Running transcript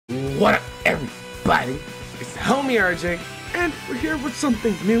What up, everybody? It's TheHomieRJay, and we're here with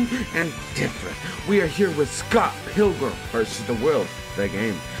something new and different. We are here with Scott Pilgram versus the World, the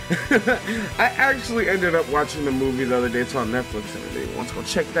game. I actually ended up watching the movie the other day. It's on Netflix, and if anyone wants to go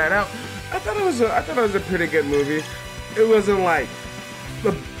check that out, I thought it was a pretty good movie. It wasn't like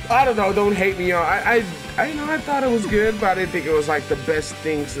I don't know. Don't hate me on. I thought it was good, but I didn't think it was like the best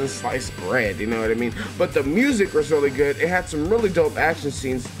thing since sliced bread. You know what I mean? But the music was really good. It had some really dope action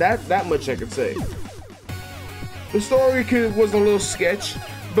scenes. That much I could say. The story was a little sketch,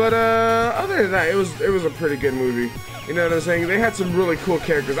 but other than that, it was a pretty good movie. You know what I'm saying? They had some really cool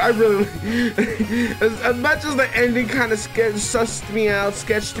characters. I really, as much as the ending kind of sketched me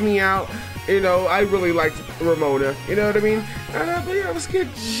out. You know, I really liked Romona. You know what I mean? But yeah, let's get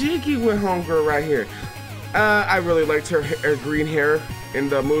jiggy with homegirl right here. I really liked her green hair in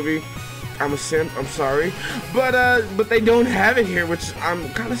the movie. I'm a simp. I'm sorry, but they don't have it here, which I'm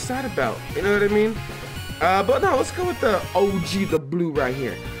kind of sad about. You know what I mean? But no, let's go with the OG, the blue right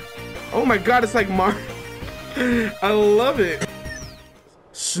here. Oh my God, it's like Mario. I love it.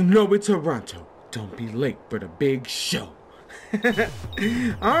 Snowy Toronto, don't be late for the big show.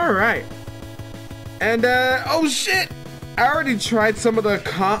 All right. And oh shit, I already tried some of the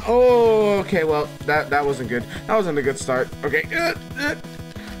oh, okay, well that wasn't good. That wasn't a good start. Okay.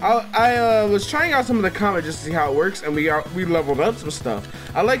 I was trying out some of the combat just to see how it works, and we leveled up some stuff.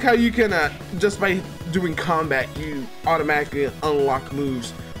 I like how you can just by doing combat you automatically unlock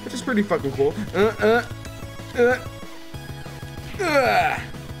moves, which is pretty fucking cool.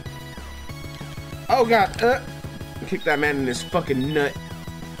 Oh God, kick that man in his fucking nut.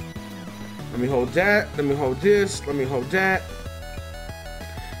 Let me hold that, let me hold this, let me hold that.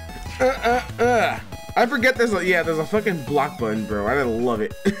 I forget there's a fucking block button, bro. I love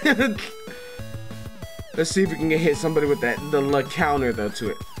it. Let's see if we can hit somebody with the counter though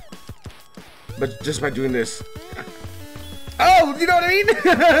to it. But just by doing this. Oh, you know what I mean?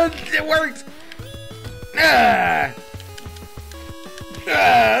 It worked.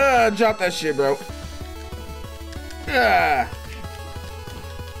 Drop that shit, bro.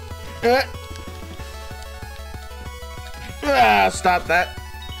 Stop that.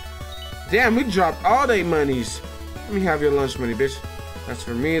 Damn, we dropped all they monies. Let me have your lunch money, bitch. That's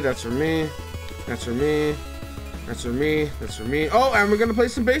for me, that's for me. That's for me. That's for me. That's for me. Oh, and we're gonna play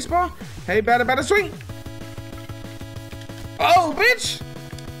some baseball? Hey, batter, swing. Oh, bitch.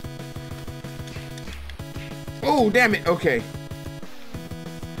 Oh, damn it. Okay.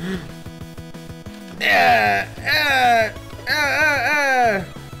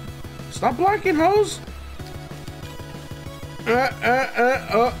 Stop blocking, hoes.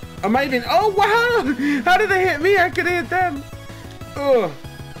 Am I even? Oh wow! How did they hit me? I could hit them.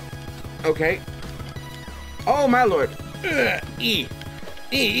 Okay. Oh my lord. E.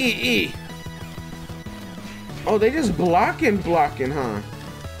 Oh, they just blocking, huh?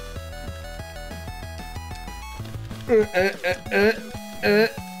 Look at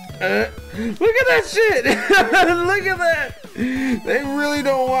that shit! Look at that! They really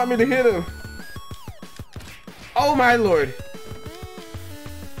don't want me to hit him. Oh my lord.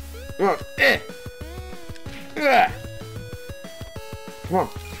 Come on. Come on.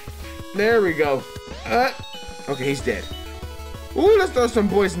 There we go. Okay, he's dead. Ooh, let's throw some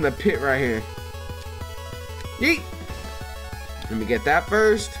boys in the pit right here. Yeet. Let me get that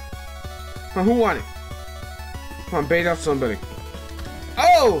first. Come on, who won it? Come on, bait out somebody.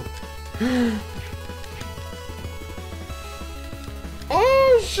 Oh!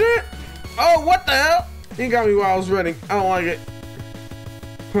 Oh shit! Oh, what the hell? He got me while I was running. I don't like it.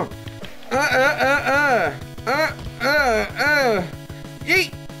 Huh.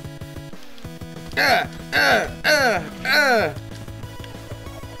 Yeet!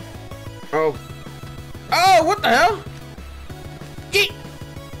 Oh. Oh, what the hell? Yeet!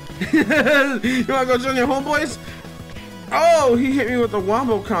 You wanna go join your homeboys? Oh, he hit me with a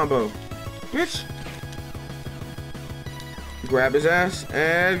wombo combo. Bitch. Grab his ass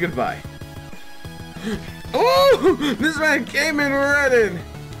and goodbye. Oh, this man came in running.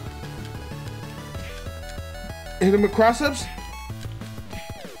 Hit him with cross-ups.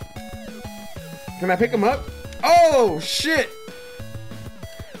 Can I pick him up? Oh, shit.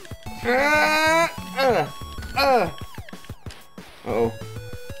 Uh-oh.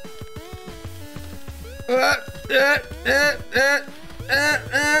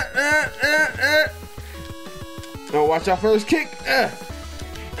 Oh, watch out for his kick.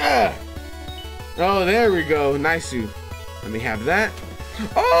 Oh, there we go. Nice you. Let me have that.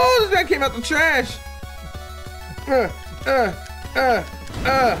 Oh, this guy came out the trash.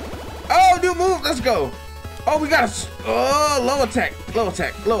 Oh, new move. Let's go. Oh, we got a, oh, low attack, low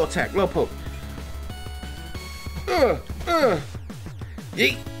attack, low attack, low poke.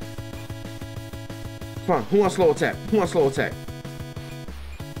 Yeet. Come on, who wants low attack? Who wants low attack?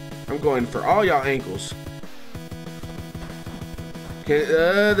 I'm going for all y'all ankles. Okay,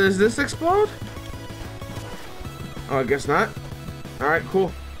 does this explode? Oh, I guess not. Alright,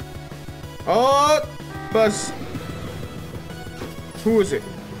 cool. Oh, buzz. Who is it?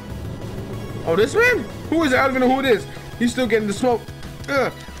 Oh, this man? Who is it? I don't even know who it is. He's still getting the smoke.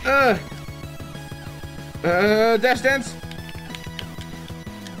 Dash dance.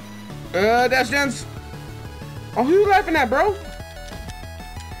 Dash dance. Oh, who you laughing at, bro?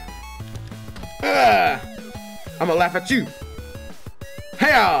 I'm gonna laugh at you.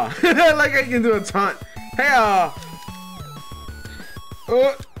 Hey-ya! Like I can do a taunt. Hey-ya!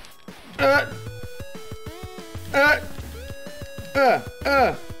 I'm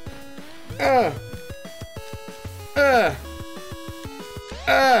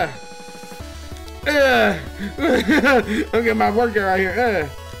getting my workout right here.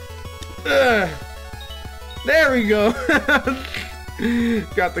 There we go.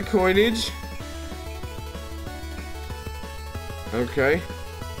 Got the coinage. Okay.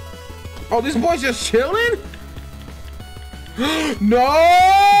 Oh, these boys just chilling? No!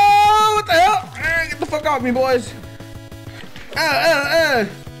 What the hell? Get the fuck off me, boys.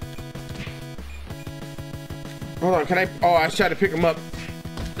 Hold on, can I? Oh, I tried to pick him up.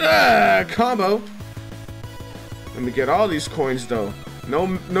 Combo. Let me get all these coins though.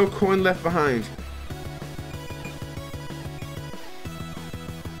 No coin left behind.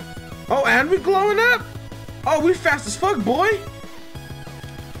 Oh, and we glowing up. Oh, we fast as fuck, boy.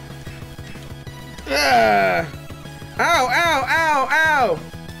 Ow, ow, ow, ow.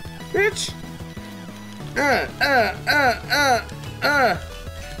 Bitch.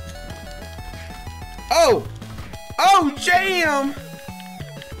 Oh. Oh, jam.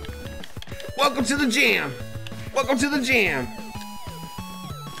 Welcome to the jam. Welcome to the jam.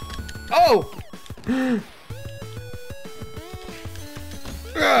 Oh.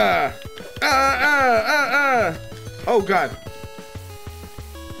 Oh, God.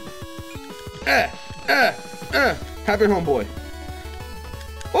 Happy homeboy.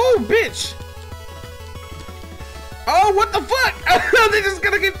 Oh, bitch. Oh, what the fuck? They're just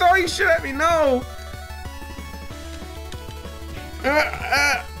gonna keep throwing shit at me. No.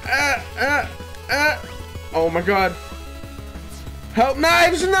 Oh my God. Help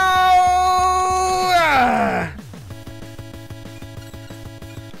knives. No.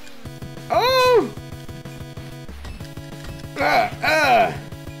 Oh.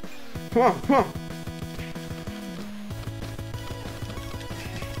 Come on, come on.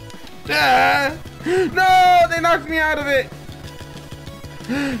 No, they knocked me out of it.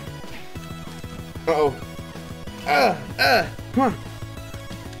 Uh-oh. Come on.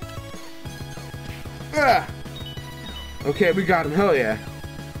 Okay, we got him. Hell yeah.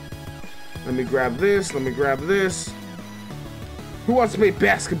 Let me grab this. Let me grab this. Who wants to play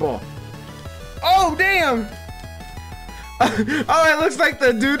basketball? Oh, damn. Oh, it looks like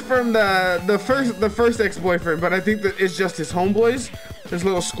the dude from the first ex-boyfriend, but I think that it's just his homeboys, his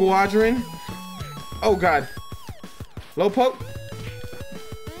little squadron. Oh God, low poke.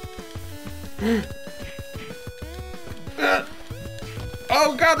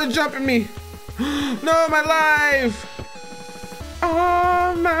 Oh God, they're jumping me. No, my life.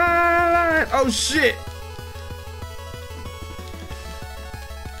 Oh my life. Oh shit.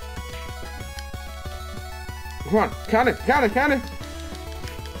 Come on, count it, count it, count it.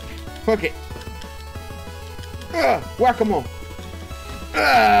 Fuck it. Whack-a-mole.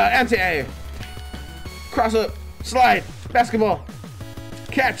 Anti-air. Cross up, slide, basketball.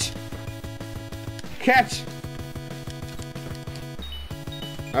 Catch. Catch.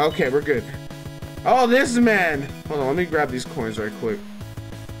 Okay, we're good. Oh, this man. Hold on, let me grab these coins right quick.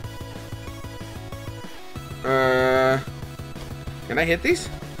 Can I hit these?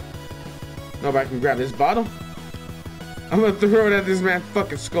 No, but I can grab this bottle. I'm gonna throw it at this man's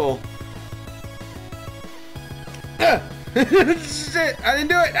fucking skull. Shit! I didn't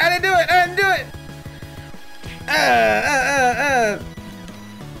do it! I didn't do it! I didn't do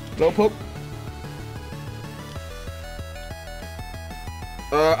it! Low poke.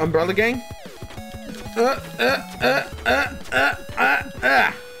 Umbrella gang.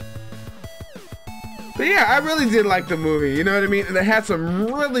 But yeah, I really did like the movie, you know what I mean? And it had some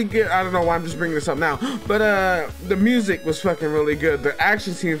really good, I don't know why I'm just bringing this up now, but the music was fucking really good. The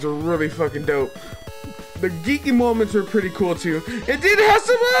action scenes were really fucking dope. The geeky moments were pretty cool too. It did have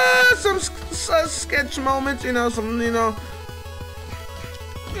some sketch moments, you know, some, you know.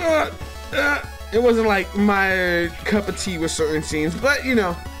 It wasn't like my cup of tea with certain scenes, but you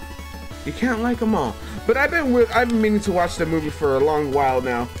know, you can't like them all. But I've been meaning to watch the movie for a long while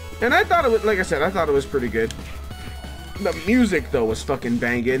now, and I thought it was, like I said, I thought it was pretty good. The music though was fucking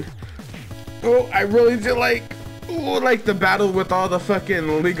banging. Oh, I really did like the battle with all the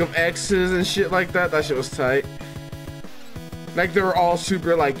fucking League of X's and shit like that. That shit was tight. Like they were all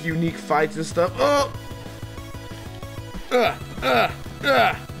super like unique fights and stuff. Oh.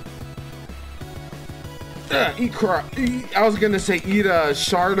 Eat crap. I was gonna say eat a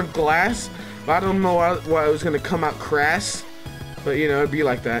shard of glass, but I don't know why it was gonna come out crass. But you know, it'd be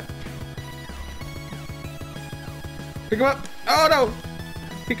like that. Pick him up. Oh no!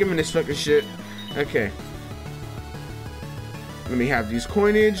 Pick him in this fucking shit. Okay. Let me have these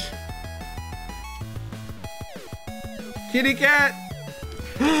coinage. Kitty cat.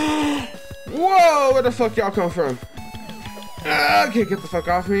 Whoa! Where the fuck y'all come from? Okay, get the fuck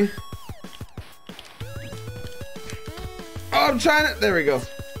off me. Oh, I'm trying to. There we go.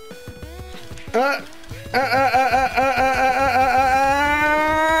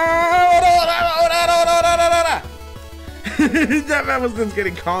 That man was just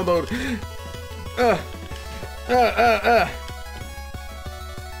getting comboed.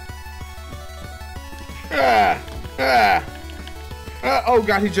 Oh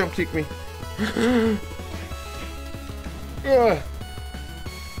god, he jump kicked me.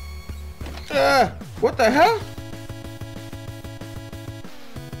 What the hell?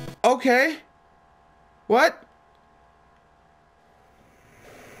 Okay. What?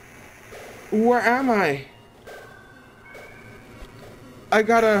 Where am I? I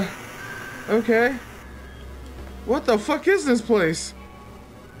gotta... Okay. What the fuck is this place?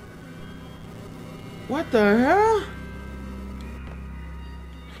 What the hell?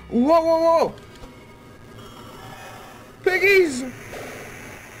 Whoa, whoa, whoa! Piggies!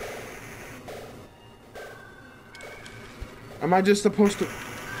 Am I just supposed to...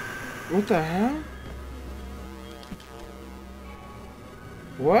 What the hell?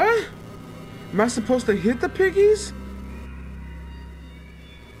 What? Am I supposed to hit the piggies?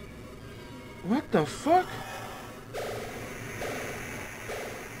 What the fuck?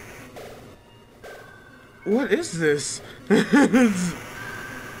 What is this?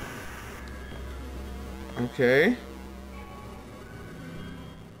 Okay.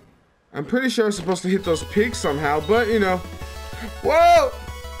 I'm pretty sure I'm supposed to hit those pigs somehow, but you know. Whoa!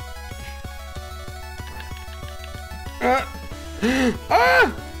 Ah!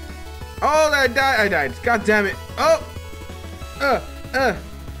 Oh, I died. God damn it. Oh!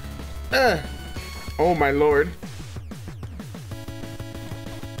 Oh my lord.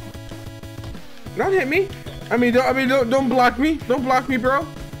 Don't hit me. Don't block me. Don't block me, bro.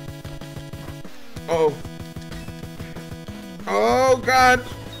 Oh. Oh god.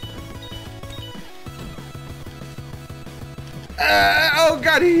 Oh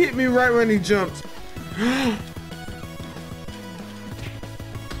god, he hit me right when he jumped.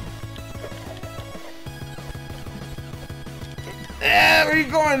 Where you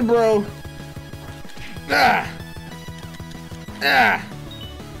going, bro?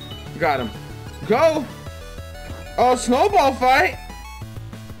 Got him. Go. Oh, snowball fight.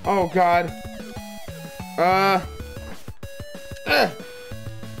 Oh god.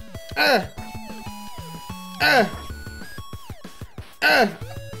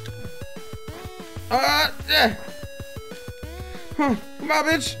 Come on,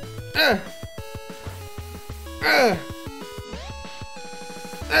 bitch.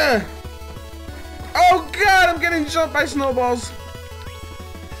 Oh god, I'm getting jumped by snowballs.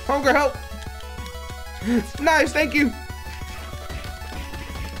 Hunger, help. Nice, thank you.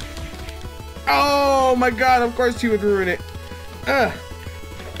 Oh my god, of course he would ruin it.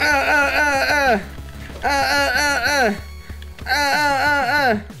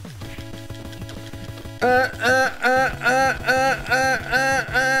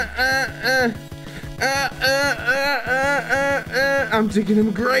 I'm digging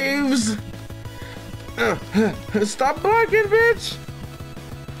him graves. Stop blocking, bitch.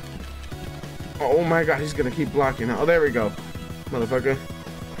 Oh my god, he's gonna keep blocking. Oh, there we go, motherfucker.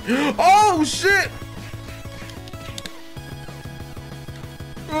 Oh shit.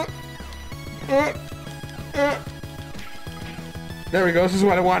 There we go. This is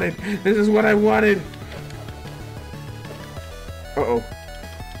what I wanted. This is what I wanted. Uh-oh.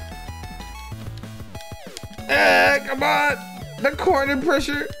 Come on. The corner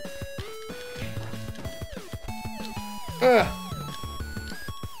pressure.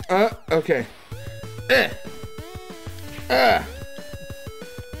 Okay.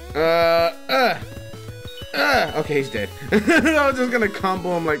 Okay, he's dead. I was just gonna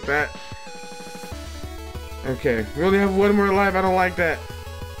combo him like that. Okay, we only have one more life. I don't like that.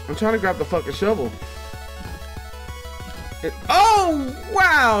 I'm trying to grab the fucking shovel. Oh,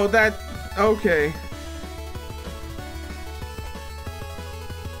 wow, that, okay.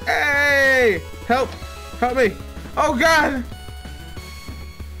 Hey, help me. Oh God.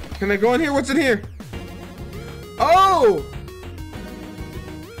 Can I go in here? What's in here? Oh.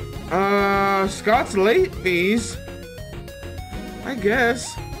 Scott's late fees. I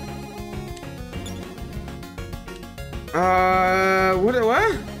guess.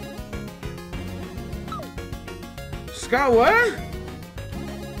 What? Scott, what?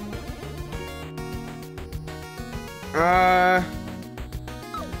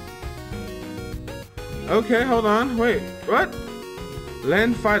 Okay, hold on. Wait, what?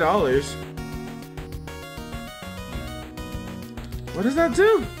 Lend $5. What does that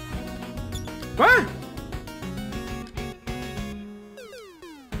do? What?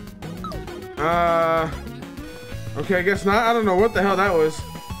 Okay, I guess not. I don't know what the hell that was.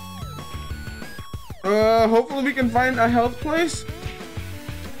 Hopefully we can find a health place.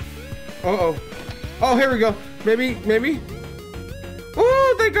 Uh-oh. Oh, here we go. Maybe.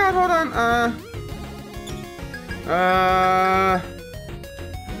 Oh, thank God. Hold on.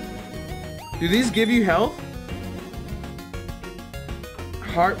 Do these give you health?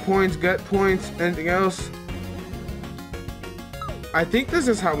 Heart points, gut points, anything else? I think this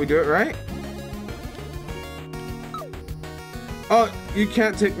is how we do it, right? Oh, you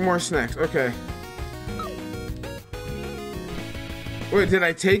can't take more snacks. Okay. Wait, did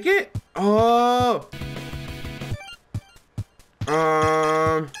I take it? Oh.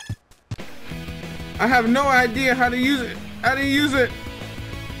 I have no idea how to use it. How do you use it?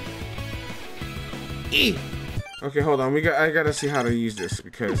 E. Okay, hold on. I gotta see how to use this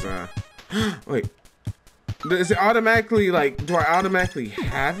because wait. Is it automatically like? Do I automatically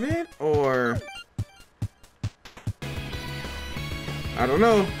have it or? I don't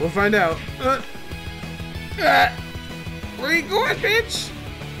know. We'll find out. Where you going, bitch?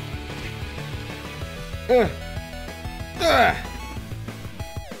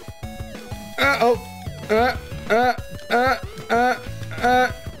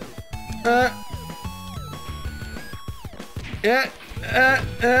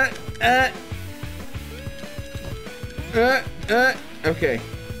 Okay.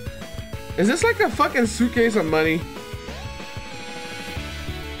 Is this like a fucking suitcase of money?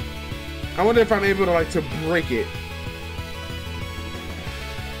 I wonder if I'm able to to break it.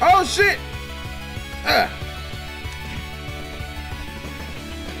 Oh shit!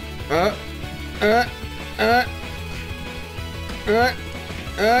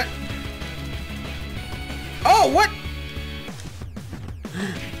 Oh, what?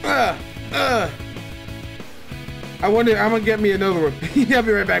 I wonder, I'm gonna get me another one. I'll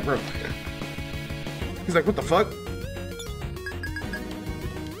be right back, bro. He's like, what the fuck?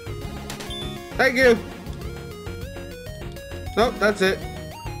 Thank you. Nope, that's it.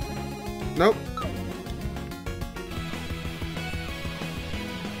 Nope.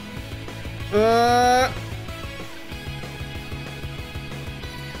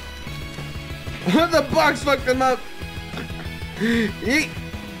 The box fucked him up. Yeet.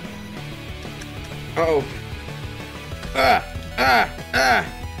 Uh-oh.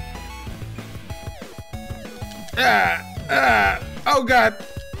 Oh God.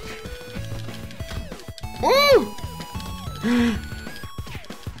 Woo!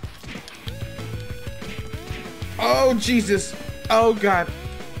 Oh Jesus. Oh God.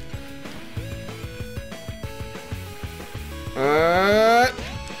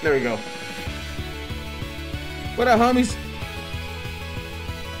 There we go. What up, homies?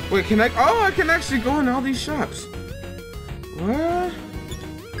 Wait, can I? Oh, I can actually go in all these shops. What?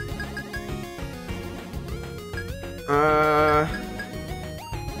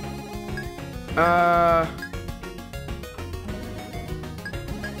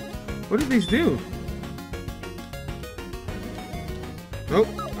 What do these do? Nope,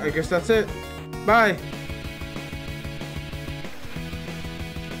 I guess that's it. Bye.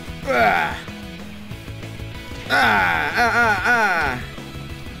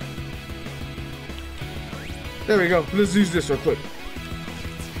 There we go. Let's use this real quick.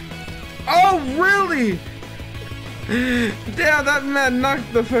 Oh, really? Damn, that man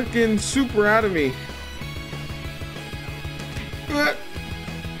knocked the fucking super out of me.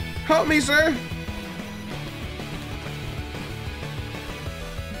 Help me, sir.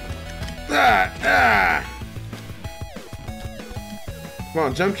 Come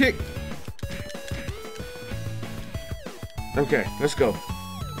on, jump kick. Okay, let's go.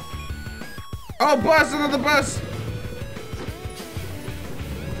 Oh, bus, another bus.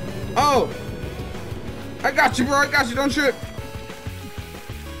 Oh. I got you, bro. I got you. Don't trip.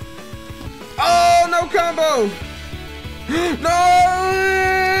 Oh, no combo. No.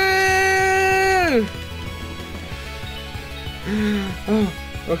 Oh,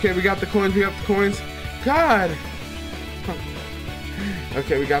 okay, we got the coins. We got the coins. God.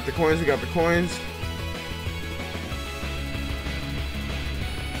 Okay, we got the coins. We got the coins.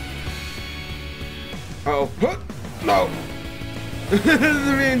 Uh oh. Huh. No.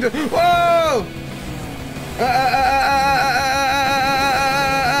 Whoa.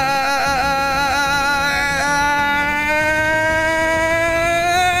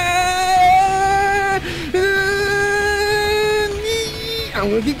 I'm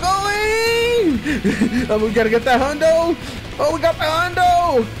gonna keep going. Oh, we gotta get that hundo. Oh, we got the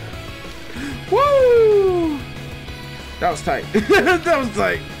hundo. Woo! That was tight. That was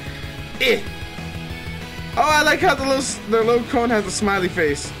tight. Eh. Oh, I like how the little cone has a smiley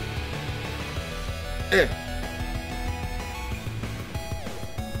face. Eh.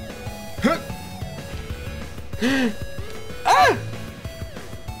 Huh. Ah!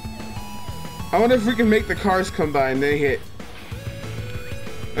 I wonder if we can make the cars come by and then hit.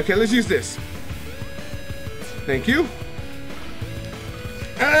 Okay, let's use this. Thank you.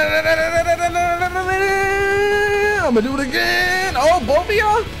 I'm gonna do it again. Oh, both of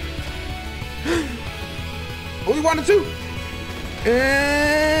y'all? Only one or two.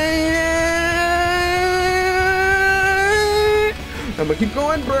 I'm gonna keep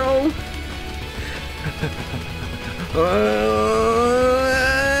going, bro.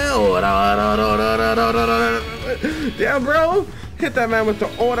 Damn, bro. Hit that man with the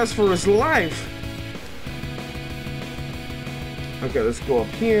orders for his life. Okay, let's go up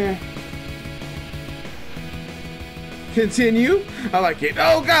here. Continue. I like it.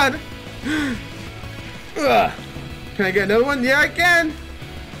 Oh, God. Ugh. Can I get another one? Yeah, I can.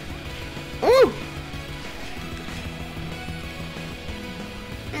 Ooh.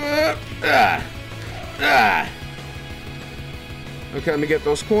 Okay, let me get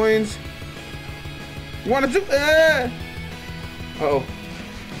those coins. 1 or 2. Uh-oh.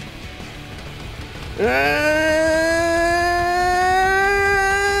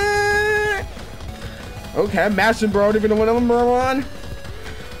 Okay, I'm mashing, bro. I don't even know what number I'm on.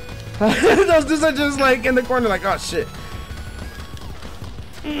 Those dudes are just like in the corner, like, oh shit.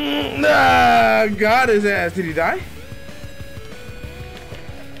 Got his ass. Did he die?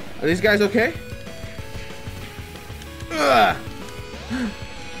 Are these guys okay?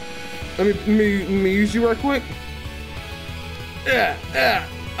 Let me use you real quick.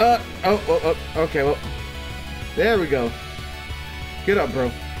 Okay, well, there we go. Get up,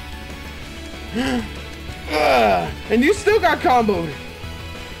 bro. And you still got comboed.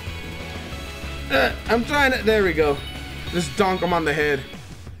 I'm trying to. There we go. Just donk him on the head.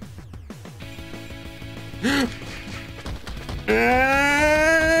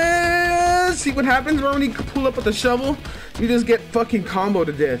 See what happens when you pull up with the shovel? You just get fucking combo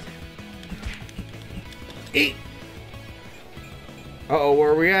to death. Eat. Uh-oh,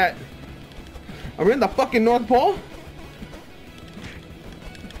 where are we at? Are we in the fucking North Pole?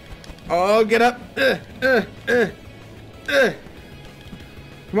 Oh, get up.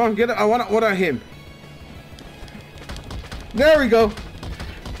 Come on, get up. I want what on him. There we go.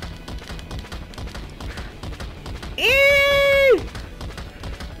 Eee!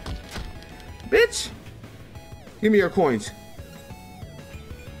 Bitch. Give me your coins.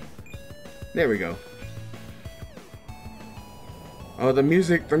 There we go. Oh, the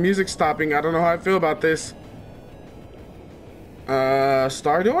music's stopping. I don't know how I feel about this.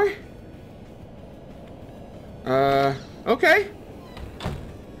 Star door? Okay.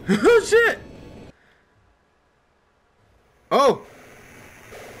 Oh, shit. Oh.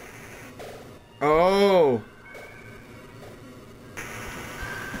 Oh.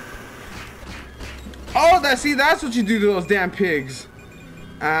 Oh, that's what you do to those damn pigs.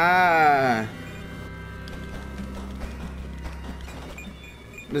 Ah.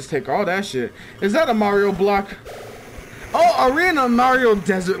 Let's take all that shit. Is that a Mario block? Oh, are we in a Mario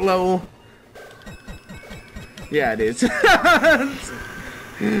desert level? Yeah, it is.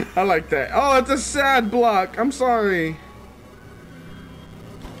 I like that. Oh, it's a sad block. I'm sorry.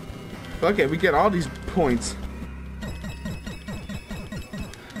 Okay, we get all these points.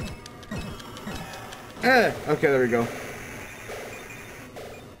 Okay, there we go.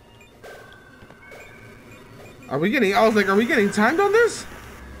 Are we getting, I was like, are we getting timed on this?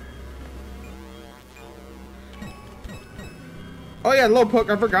 Oh yeah, low poke,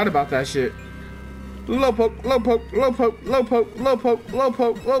 I forgot about that shit. Low poke, low poke, low poke, low poke, low poke, low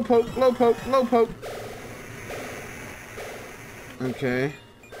poke, low poke, low poke, low poke. Okay.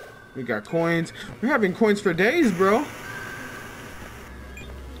 We got coins. We're having coins for days, bro.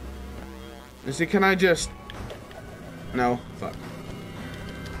 Let's see, can I just... No, fuck.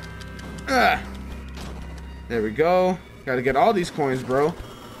 There we go. Gotta get all these coins, bro.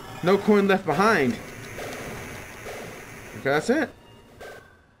 No coin left behind. Okay, that's it.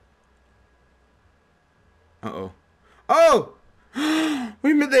 Uh-oh. Oh!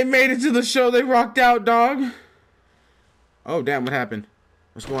 They made it to the show. They rocked out, dog. Oh, damn, what happened?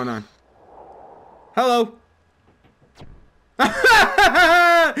 What's going on? Hello.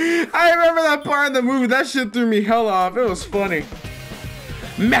 I remember that part in the movie. That shit threw me hell off. It was funny.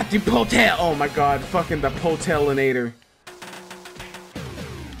 Matthew Patel. Oh my god, fucking the Patelinator.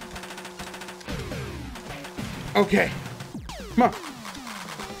 Okay. Come on.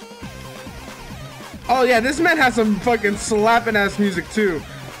 Oh yeah, this man has some fucking slapping ass music too.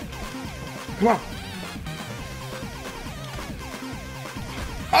 Come on.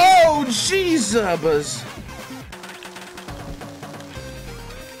 Oh Jesus.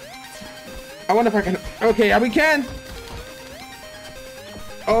 I wonder if I can. Okay, yeah, we can.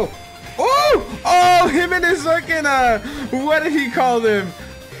 Oh. Oh! Oh, him and his fucking what did he call them?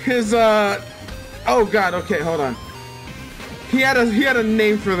 His oh god, okay, hold on. He had a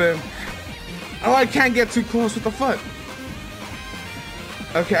name for them. Oh, I can't get too close. What the fuck?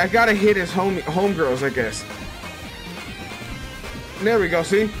 Okay, I gotta hit his homegirls, I guess. There we go,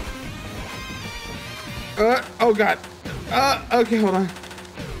 see? Oh god. Okay, hold on.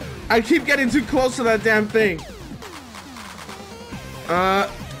 I keep getting too close to that damn thing.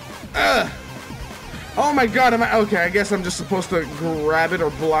 Oh my god, am I okay, I guess I'm just supposed to grab it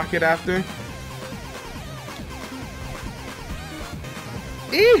or block it after.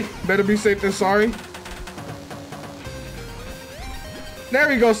 Better be safe than sorry. There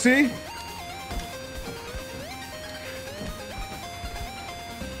we go, see?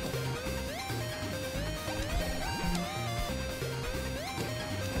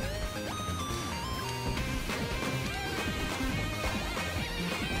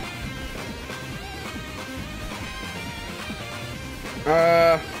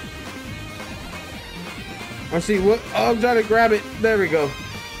 Let's see what. Oh, I'm trying to grab it. There we go.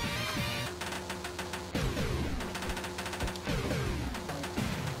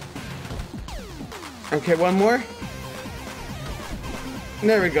 Okay, one more.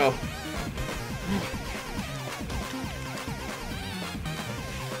 There we go.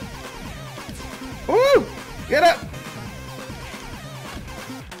 Woo! Get up!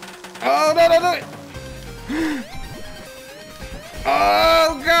 Oh no no no!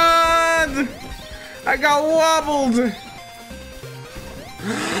 Oh god! I got wobbled!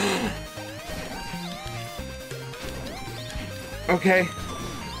 Okay.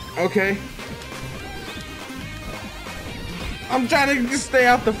 Okay. I'm trying to just stay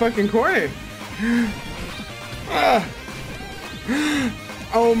out the fucking corner.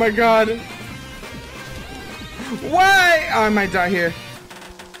 Oh my god. Why? Oh, I might die here.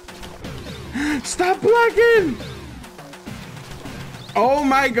 Stop blocking! Oh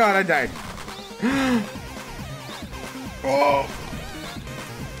my god, I died. Oh.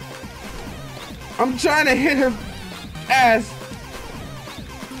 I'm trying to hit her ass.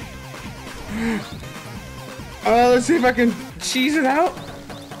 Let's see if I can cheese it out.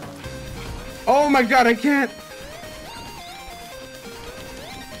 Oh my god, I can't.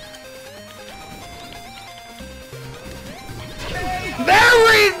 There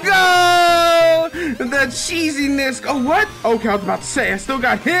we go! The cheesiness. Oh, what? Okay, I was about to say, I still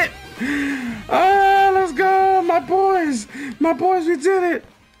got hit. Oh, let's go, my boys. My boys, we did it.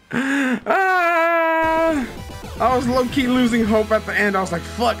 I was low-key losing hope at the end. I was like,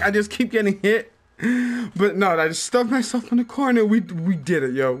 fuck, I just keep getting hit. But no, I just stuffed myself in the corner. We did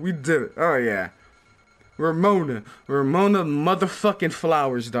it, yo. We did it. Oh, yeah. Romona motherfucking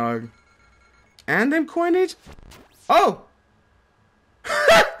Flowers, dog. And them coinage. Oh!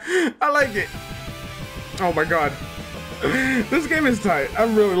 I like it. Oh, my God. This game is tight.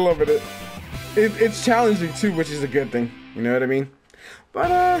 I'm really loving it. It's challenging, too, which is a good thing. You know what I mean? But,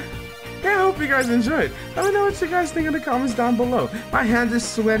 yeah, I hope you guys enjoyed. Let me know what you guys think in the comments down below. My hands is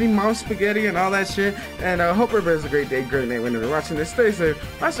sweaty, mom spaghetti, and all that shit. And I hope everybody has a great day, great night whenever you're watching this. Stay safe.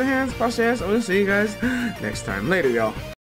 Wash your hands, wash your ass. I'm gonna see you guys next time. Later, y'all.